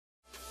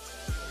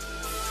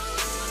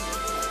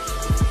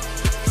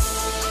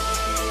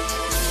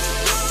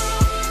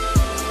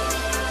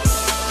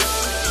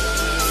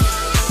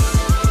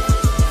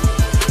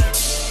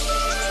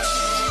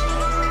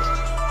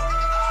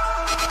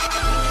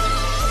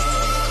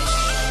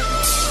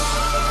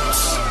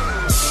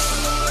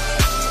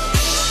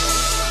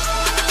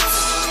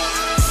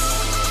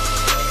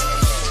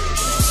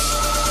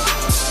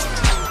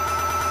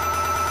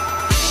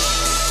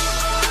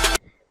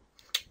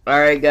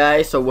Alright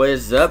guys, so what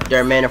is up?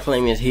 Darman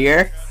Flame is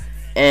here.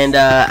 And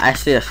I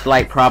see a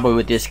slight problem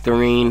with this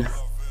screen.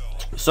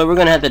 So we're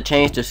gonna have to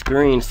change the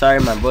screen. Sorry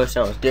my voice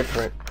sounds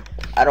different.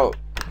 Oh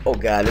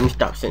god, let me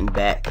stop sitting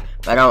back.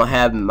 I don't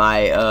have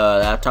my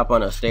laptop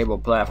on a stable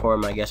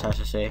platform, I guess I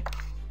should say.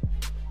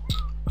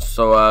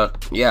 So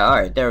yeah,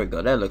 alright, there we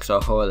go. That looks a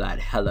whole lot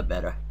hella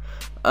better.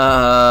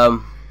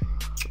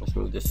 Let's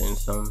move this in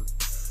some.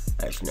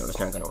 Actually no, it's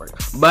not gonna work.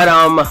 But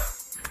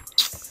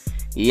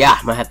yeah,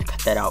 I'm gonna have to cut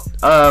that out.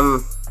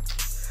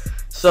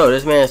 So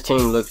this man's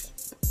team looks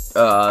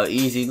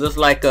easy. Looks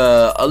like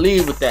a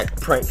lead with that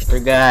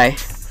prankster guy.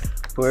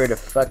 Where the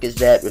fuck is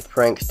that with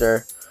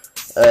prankster?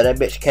 That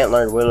bitch can't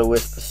learn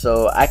will-o-wisp,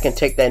 so I can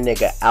take that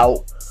nigga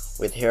out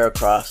with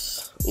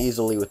Heracross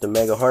easily with the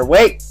Mega Horn.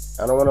 Wait,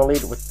 I don't want to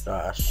lead with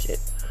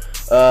shit.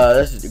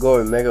 Let's just go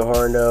with Mega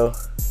Horn though.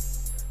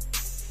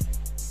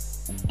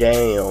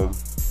 Damn,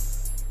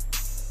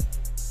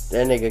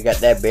 that nigga got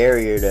that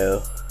barrier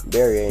though.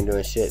 Barrier ain't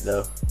doing shit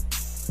though.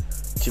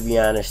 To be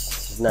honest,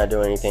 it's not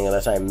doing anything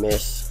unless I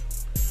miss.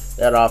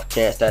 That off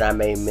chance that I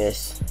may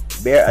miss.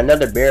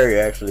 Another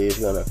barrier actually is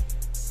gonna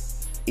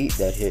eat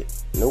that hit.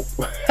 Nope.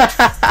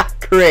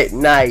 Crit,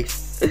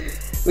 nice.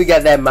 We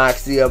got that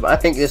Moxie up. I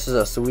think this is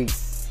a sweep.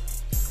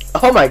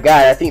 Oh my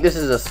god, I think this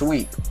is a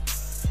sweep.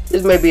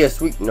 This may be a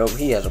sweep. Nope,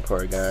 he has a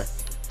Porygon.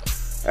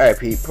 Alright,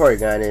 Pete,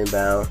 Porygon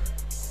inbound.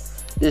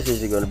 This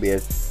isn't gonna be a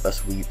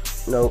sweep.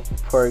 Nope,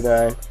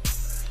 Porygon.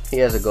 He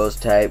has a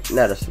ghost type,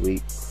 not a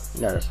sweep.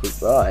 Not a sweep.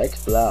 Oh,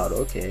 Explode,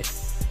 okay.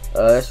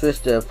 Let's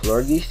switch to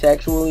Florgeese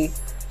actually.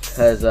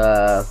 Cause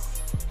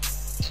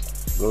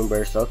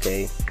Moonburst,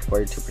 okay.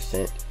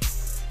 42%.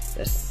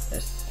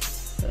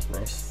 That's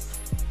nice.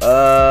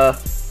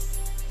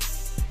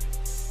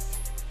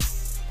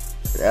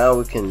 Now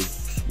we can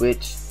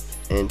switch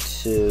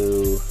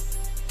into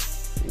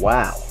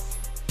wow.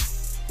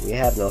 We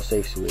have no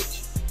safe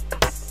switch.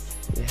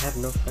 We have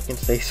no fucking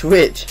safe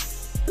switch.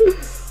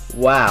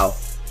 Wow.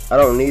 I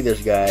don't need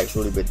this guy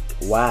actually, but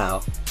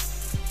wow. We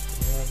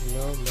have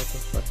no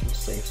motherfucking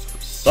safe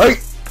switch.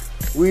 Psych!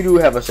 We do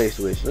have a safe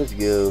switch. Let's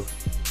go.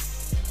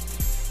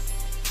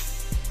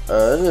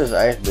 Let's just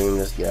Ice Beam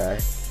this guy.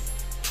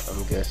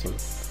 I'm guessing.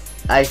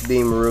 Ice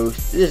Beam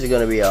Roost. This is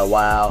gonna be a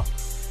wow.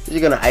 This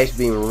is gonna Ice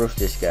Beam Roost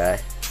this guy.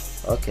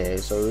 Okay,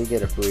 so we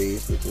get a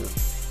freeze, which is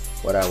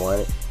what I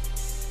wanted.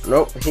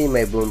 Nope, he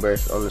made Boom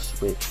Burst on the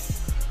switch.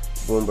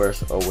 Boom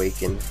Burst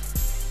Awaken.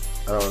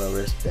 I don't wanna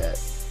risk that.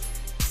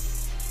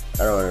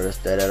 I don't want to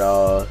risk that at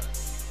all.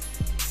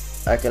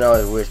 I can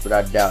always wish, but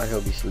I doubt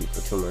he'll be asleep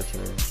for 2 more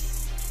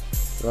turns.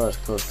 No, it's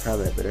close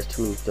combat, but there's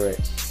too many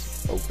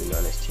threats open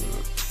on his team.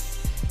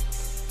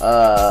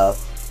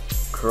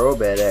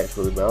 Crobat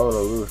actually, but I don't want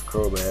to lose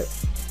Crobat.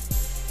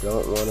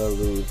 Don't want to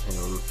lose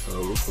him, so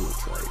we can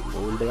try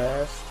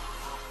Moonblast.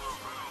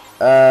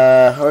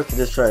 Or we can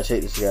just try to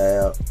take this guy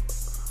out.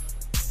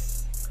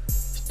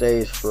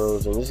 Stays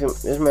frozen.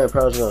 This man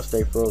probably gonna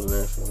stay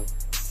frozen actually.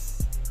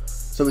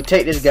 So we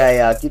take this guy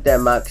out, get that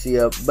Moxie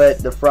up, but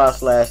the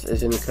Frostlass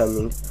is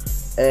incoming.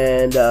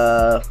 And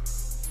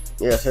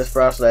yes, his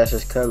Frostlass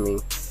is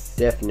coming.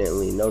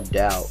 Definitely, no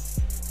doubt.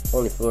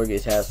 Only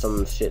Florgeese has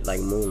some shit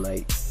like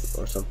Moonlight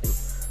or something.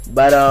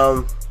 But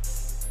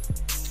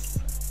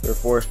we're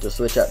forced to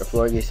switch out the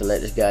Florgeese and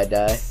let this guy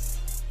die.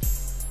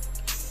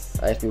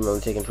 Ice Beam only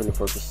taking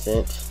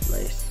 24%.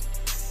 Nice.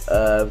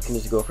 We can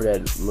just go for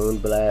that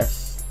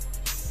Moonblast.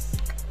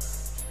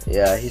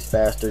 Yeah, he's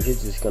faster.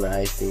 He's just gonna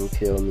Ice Beam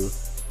kill me.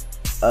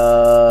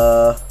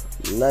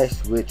 Nice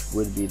switch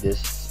would be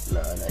this.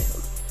 No, not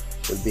him.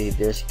 Would be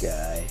this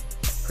guy.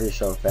 Pretty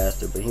sure I'm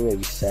faster, but he may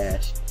be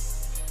sashed.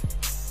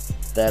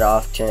 That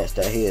off chance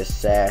that he is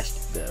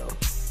sashed though.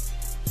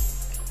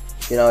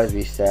 He can always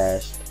be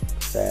sashed.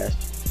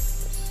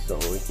 So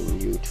we can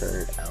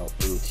U-turn out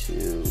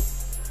into.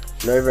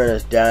 Noivern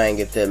is dying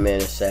if that man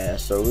is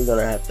sashed. So we're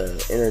gonna have to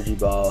energy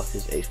ball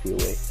his HP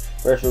away.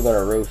 First we're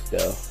gonna roost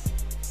though.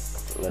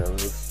 We're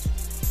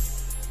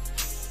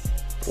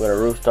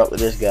gonna roost up with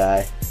this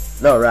guy.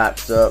 No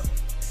rocks up.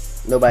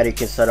 Nobody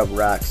can set up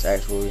rocks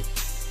actually.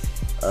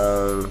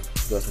 Go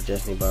for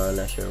Destiny Bond,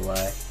 not sure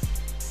why.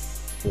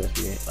 He must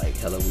be like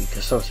hella weak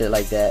or some shit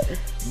like that.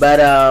 But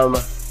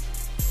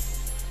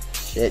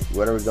shit,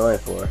 what are we going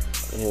for?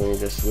 We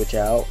just switch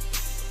out.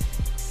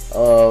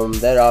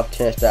 That off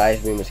chance the Ice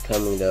Beam is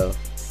coming though.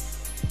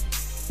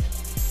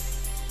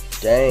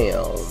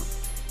 Damn.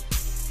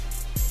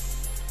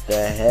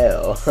 The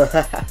hell.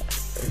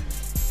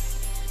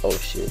 Oh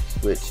shit,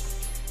 switch.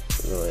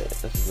 Wait,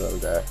 this is gonna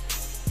die.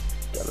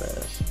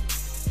 Dumbass.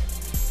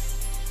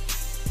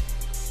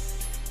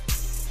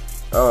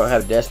 I don't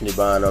have Destiny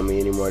Bond on me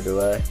anymore, do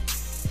I?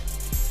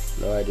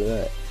 No, I do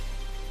not.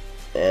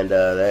 And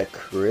that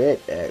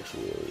crit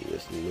actually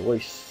is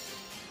nice.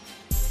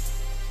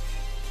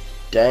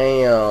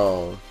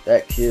 Damn,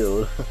 that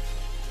killed.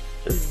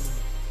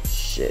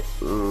 Shit.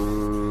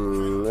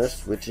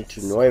 Let's switch it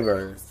to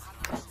Noivern.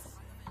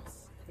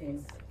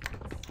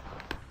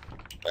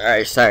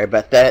 Alright, sorry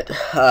about that.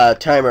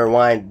 Timer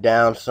wind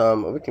down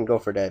some. We can go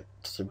for that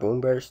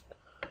Boom Burst.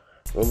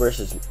 Moonburst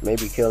is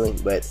maybe killing,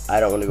 but I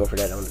don't want to go for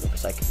that. I want to go for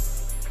Psychic.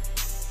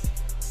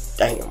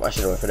 Damn, I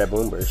should have went for that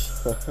Moonburst.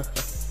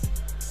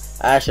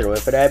 I should have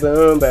went for that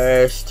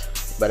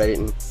Moonburst, but I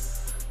didn't.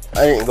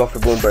 I didn't go for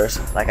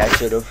Moonburst like I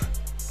should have.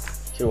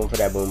 Should have went for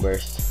that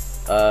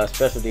Moonburst.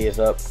 Specialty is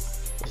up.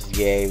 This is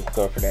game.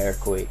 Going for that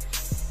Earthquake.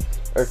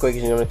 Earthquake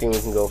is the only thing we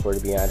can go for, to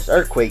be honest.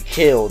 Earthquake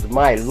killed.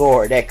 My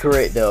lord, that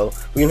crit though.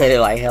 We made it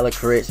like hella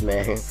crits,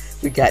 man.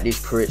 We got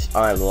these crits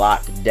on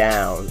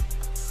lockdown.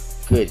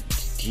 Good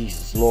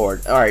Jesus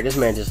Lord. Alright, this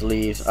man just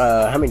leaves.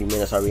 How many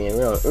minutes are we in?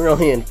 We're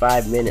only in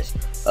 5 minutes.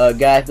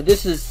 Guys, but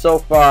this is so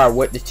far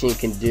what this team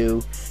can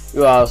do.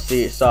 You all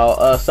see it.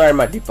 So, sorry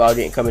my default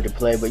didn't come into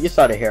play, but you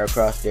saw the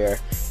Heracross there.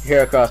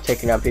 Heracross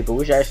taking out people.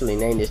 We should actually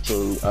name this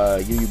team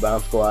UU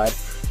Bomb Squad.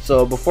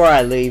 So, before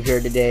I leave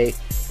here today,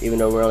 even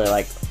though we're only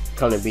like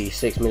gonna be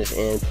 6 minutes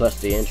in,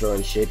 plus the intro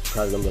and shit,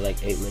 probably gonna be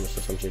like 8 minutes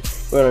or some shit.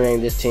 We're gonna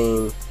name this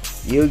team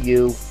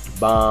UU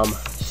Bomb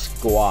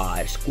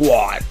Squad.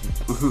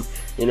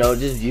 You know,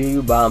 just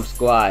UU Bomb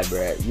Squad,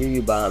 bruh.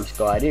 UU Bomb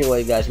Squad.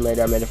 Anyway, guys, I'm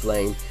at a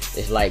flame.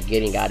 It's like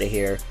getting out of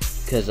here,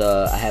 because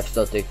I have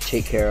stuff to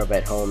take care of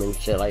at home and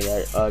shit like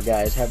that.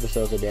 Guys, have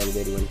yourselves a damn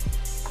good one,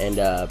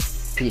 and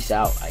peace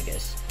out, I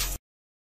guess.